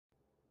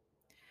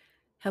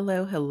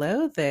Hello,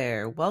 hello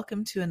there.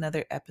 Welcome to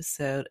another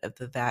episode of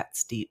the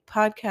That's Deep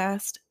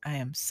podcast. I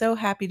am so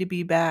happy to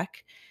be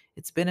back.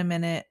 It's been a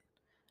minute,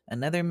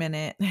 another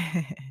minute.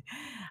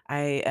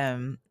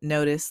 I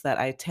noticed that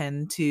I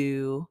tend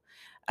to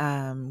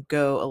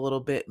go a little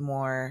bit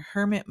more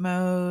hermit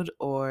mode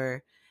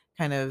or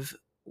kind of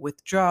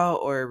withdraw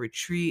or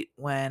retreat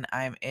when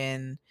I'm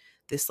in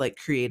this like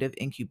creative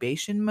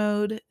incubation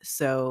mode.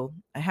 So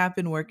I have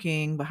been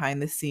working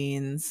behind the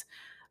scenes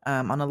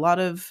on a lot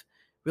of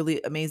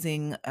really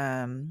amazing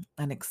and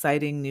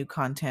exciting new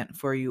content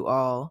for you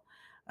all.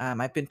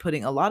 I've been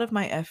putting a lot of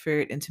my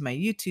effort into my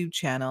YouTube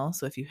channel.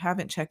 So if you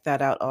haven't checked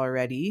that out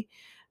already,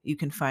 you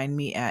can find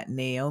me at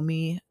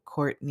Naomi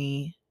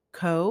Courtney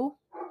Co.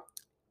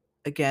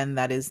 Again,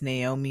 that is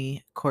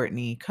Naomi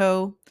Courtney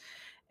Co.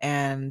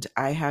 And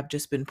I have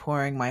just been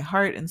pouring my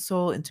heart and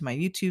soul into my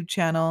YouTube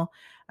channel.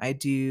 I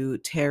do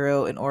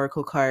tarot and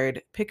oracle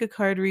card, pick a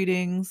card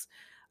readings,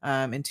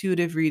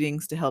 intuitive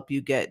readings to help you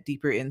get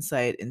deeper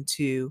insight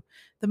into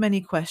the many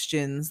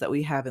questions that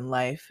we have in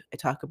life. I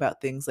talk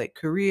about things like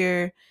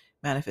career,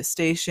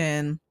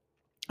 manifestation.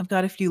 I've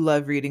got a few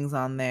love readings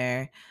on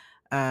there.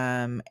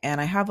 And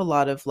I have a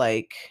lot of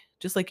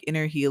just like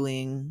inner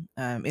healing,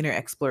 inner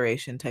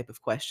exploration type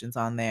of questions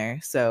on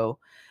there. So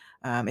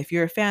if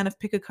you're a fan of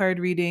pick a card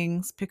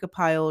readings, pick a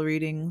pile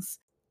readings,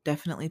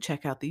 definitely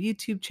check out the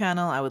YouTube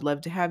channel. I would love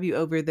to have you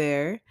over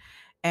there.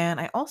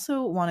 And I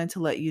also wanted to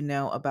let you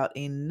know about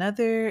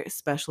another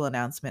special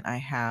announcement I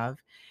have,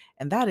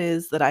 and that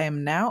is that I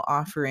am now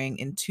offering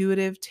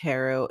intuitive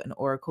tarot and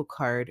oracle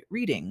card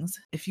readings.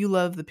 If you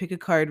love the pick a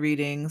card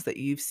readings that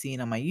you've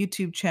seen on my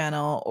YouTube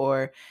channel,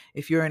 or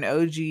if you're an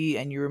OG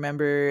and you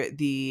remember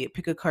the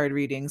pick a card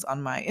readings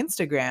on my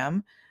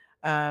Instagram,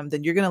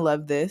 then you're going to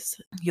love this.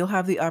 You'll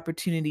have the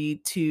opportunity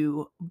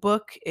to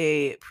book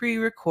a pre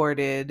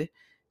recorded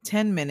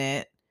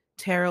 10-minute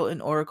tarot and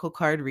oracle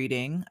card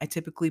reading. I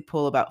typically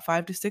pull about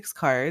 5 to 6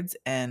 cards,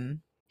 and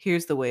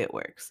here's the way it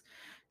works.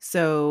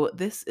 So,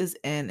 this is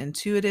an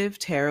intuitive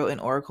tarot and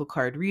oracle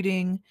card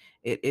reading.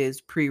 It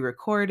is pre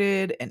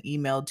recorded and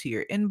emailed to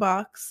your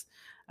inbox.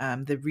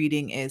 The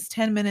reading is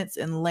 10 minutes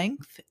in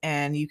length,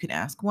 and you can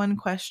ask one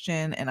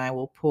question, and I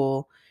will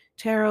pull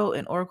tarot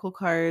and oracle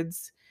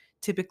cards,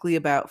 typically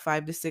about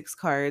 5 to 6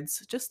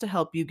 cards, just to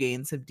help you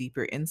gain some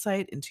deeper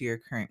insight into your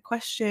current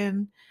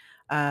question.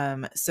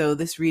 So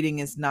this reading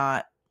is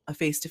not a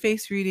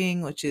face-to-face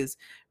reading, which is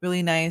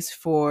really nice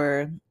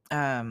for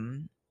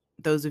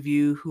those of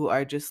you who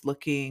are just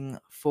looking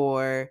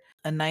for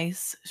a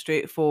nice,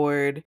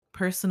 straightforward,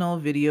 personal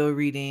video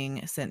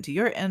reading sent to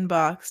your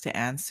inbox to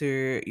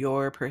answer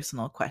your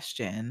personal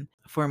question.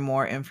 For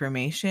more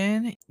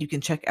information, you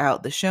can check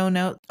out the show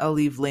notes. I'll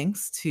leave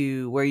links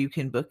to where you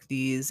can book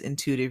these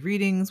intuitive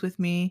readings with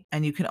me.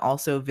 And you can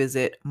also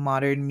visit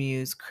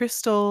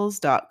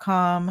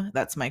modernmusecrystals.com.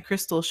 That's my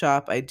crystal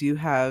shop. I do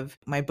have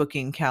my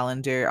booking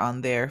calendar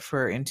on there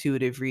for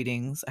intuitive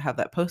readings. I have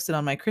that posted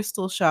on my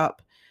crystal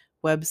shop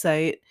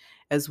website,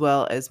 as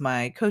well as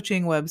my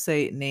coaching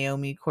website,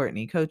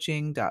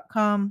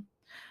 naomicourtneycoaching.com.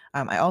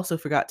 I also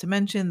forgot to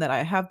mention that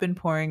I have been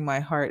pouring my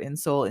heart and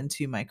soul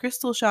into my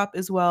crystal shop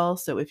as well.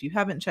 So if you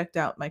haven't checked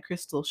out my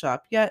crystal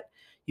shop yet,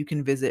 you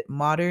can visit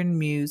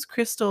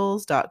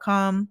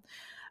modernmusecrystals.com.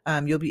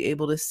 You'll be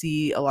able to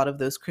see a lot of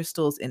those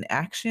crystals in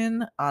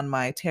action on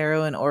my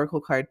tarot and oracle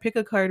card pick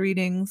a card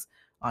readings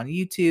on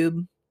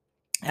YouTube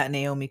at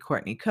Naomi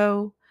Courtney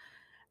Co.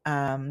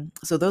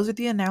 So those are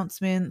the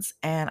announcements,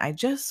 and I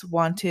just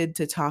wanted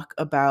to talk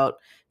about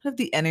kind of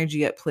the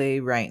energy at play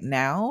right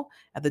now.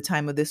 At the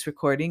time of this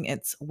recording,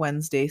 it's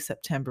Wednesday,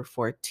 September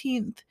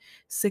 14th,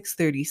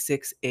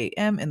 6:36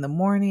 a.m. in the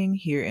morning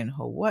here in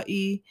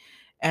Hawaii.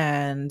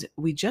 And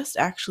we just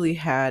actually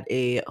had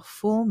a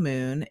full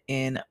moon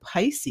in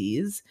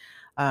Pisces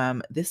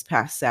this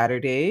past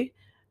Saturday,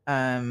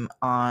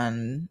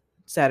 on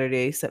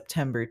Saturday,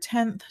 September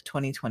 10th,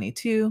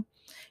 2022.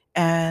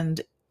 And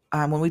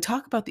when we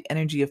talk about the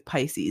energy of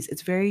Pisces,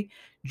 it's very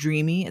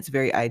dreamy, it's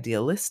very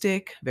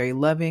idealistic, very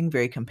loving,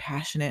 very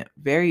compassionate,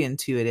 very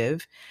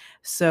intuitive.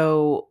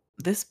 So,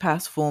 this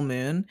past full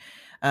moon,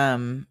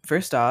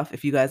 first off,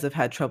 if you guys have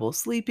had trouble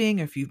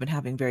sleeping or if you've been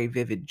having very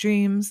vivid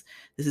dreams,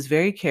 this is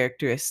very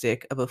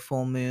characteristic of a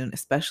full moon,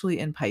 especially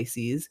in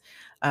Pisces.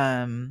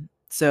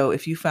 So,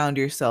 if you found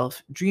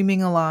yourself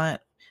dreaming a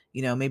lot,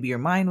 maybe your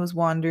mind was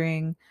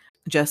wandering,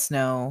 just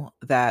know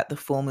that the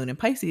full moon in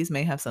Pisces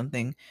may have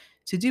something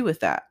to do with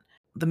that.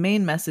 The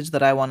main message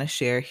that I want to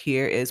share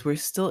here is we're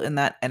still in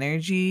that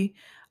energy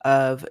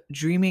of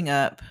dreaming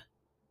up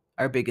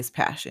our biggest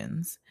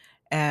passions.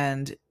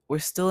 And we're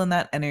still in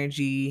that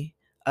energy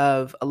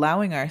of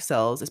allowing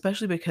ourselves,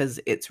 especially because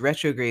it's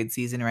retrograde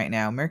season right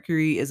now.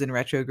 Mercury is in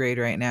retrograde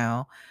right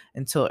now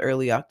until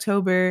early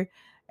October,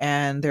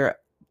 and there are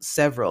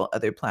several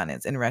other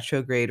planets in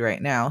retrograde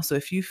right now. So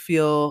if you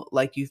feel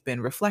like you've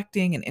been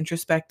reflecting and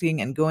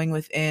introspecting and going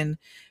within,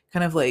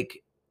 kind of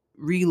like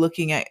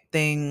re-looking at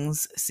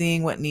things,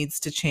 seeing what needs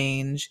to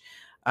change,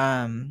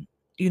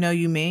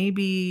 you may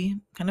be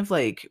kind of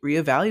like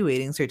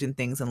reevaluating certain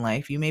things in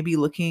life. You may be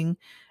looking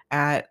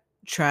at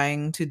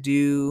trying to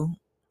do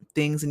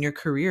things in your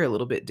career a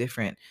little bit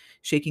different,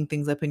 shaking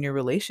things up in your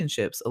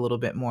relationships a little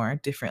bit more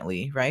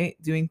differently, right?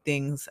 Doing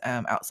things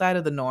outside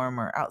of the norm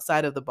or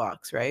outside of the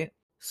box, right?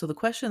 So, the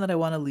question that I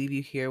want to leave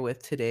you here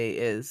with today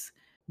is,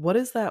 what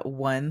is that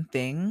one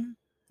thing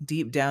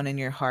deep down in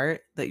your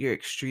heart that you're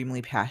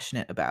extremely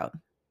passionate about?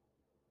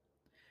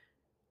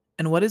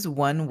 And what is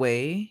one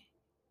way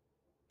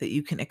that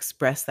you can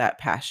express that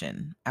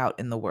passion out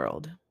in the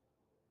world?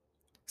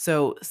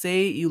 So,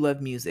 say you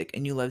love music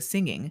and you love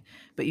singing,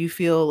 but you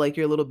feel like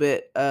you're a little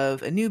bit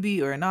of a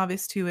newbie or a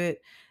novice to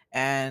it,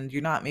 and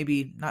you're not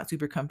maybe not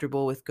super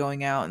comfortable with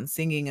going out and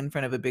singing in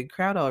front of a big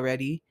crowd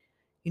already.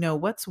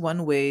 What's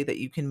one way that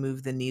you can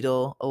move the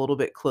needle a little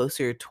bit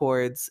closer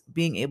towards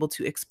being able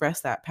to express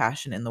that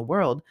passion in the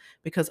world?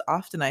 Because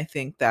often I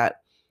think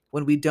that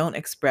when we don't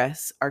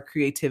express our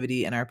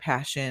creativity and our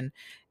passion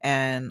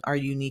and our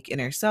unique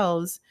inner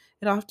selves,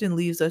 it often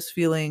leaves us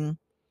feeling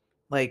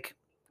like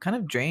kind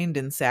of drained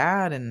and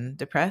sad and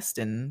depressed,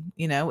 and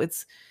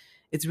it's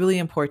really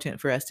important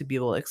for us to be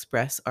able to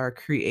express our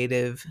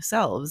creative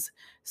selves.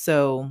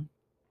 So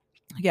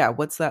yeah,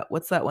 what's that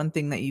one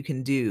thing that you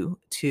can do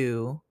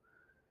to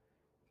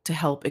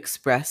help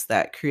express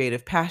that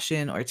creative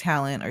passion or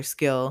talent or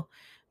skill?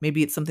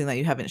 Maybe it's something that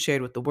you haven't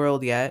shared with the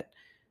world yet.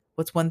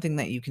 What's one thing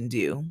that you can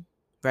do,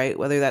 right?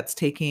 Whether that's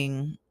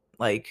taking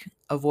like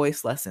a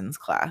voice lessons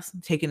class,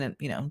 taking it,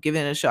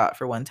 giving it a shot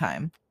for one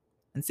time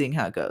and seeing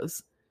how it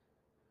goes,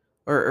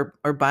 or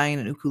buying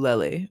an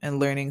ukulele and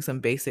learning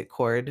some basic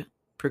chord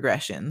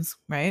progressions,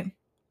 right?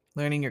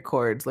 Learning your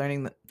chords,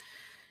 learning the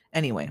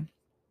anyway,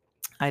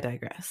 I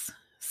digress.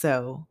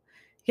 So,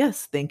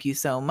 yes, thank you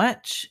so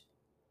much.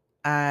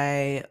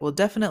 I will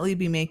definitely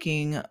be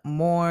making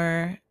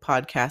more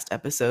podcast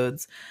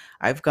episodes.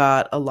 I've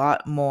got a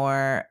lot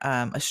more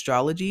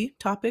astrology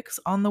topics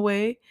on the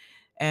way.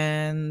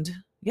 And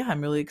yeah,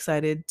 I'm really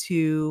excited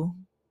to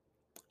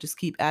just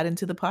keep adding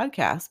to the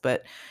podcast.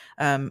 But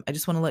I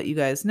just want to let you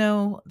guys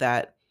know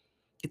that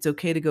it's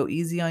okay to go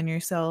easy on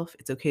yourself.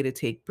 It's okay to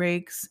take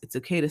breaks. It's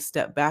okay to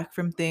step back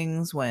from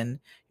things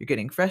when you're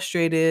getting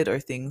frustrated or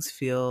things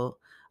feel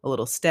a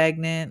little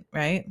stagnant,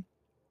 right?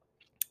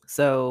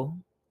 So,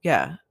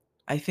 yeah,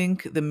 I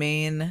think the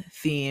main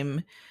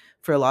theme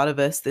for a lot of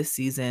us this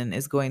season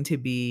is going to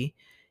be,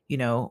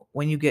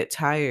 when you get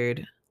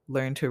tired,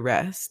 learn to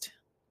rest,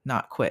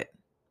 not quit,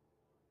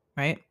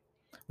 right?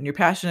 When you're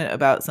passionate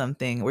about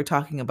something, we're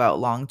talking about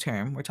long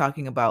term. We're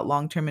talking about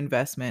long term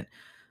investment,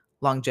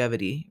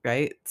 longevity,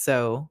 right?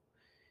 So,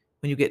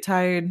 when you get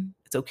tired,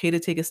 it's okay to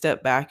take a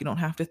step back. You don't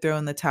have to throw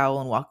in the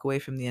towel and walk away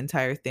from the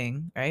entire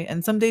thing, right?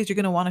 And some days you're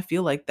going to want to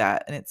feel like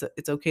that, and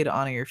it's okay to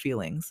honor your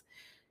feelings.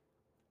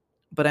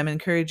 But I'm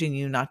encouraging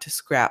you not to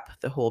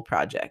scrap the whole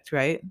project,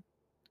 right?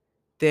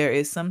 There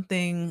is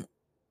something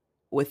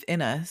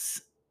within us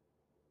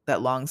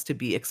that longs to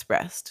be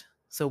expressed.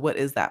 So what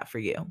is that for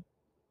you?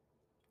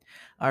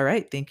 All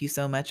right. Thank you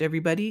so much,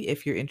 everybody.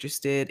 If you're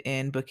interested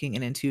in booking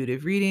an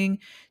intuitive reading,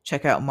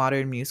 check out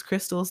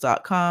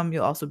modernmusecrystals.com.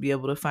 You'll also be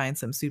able to find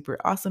some super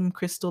awesome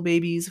crystal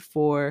babies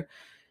for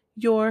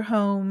your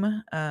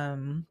home,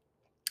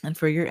 and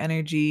for your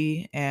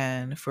energy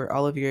and for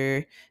all of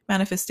your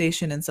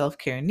manifestation and self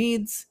care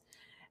needs.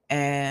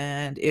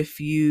 And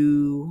if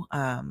you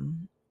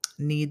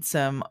need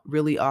some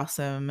really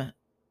awesome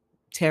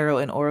tarot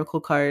and oracle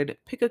card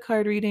pick a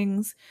card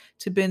readings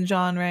to binge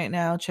on right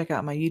now, check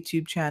out my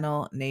YouTube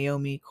channel,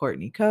 Naomi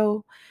Courtney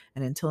Co.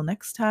 And until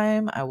next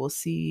time, I will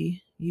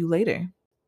see you later.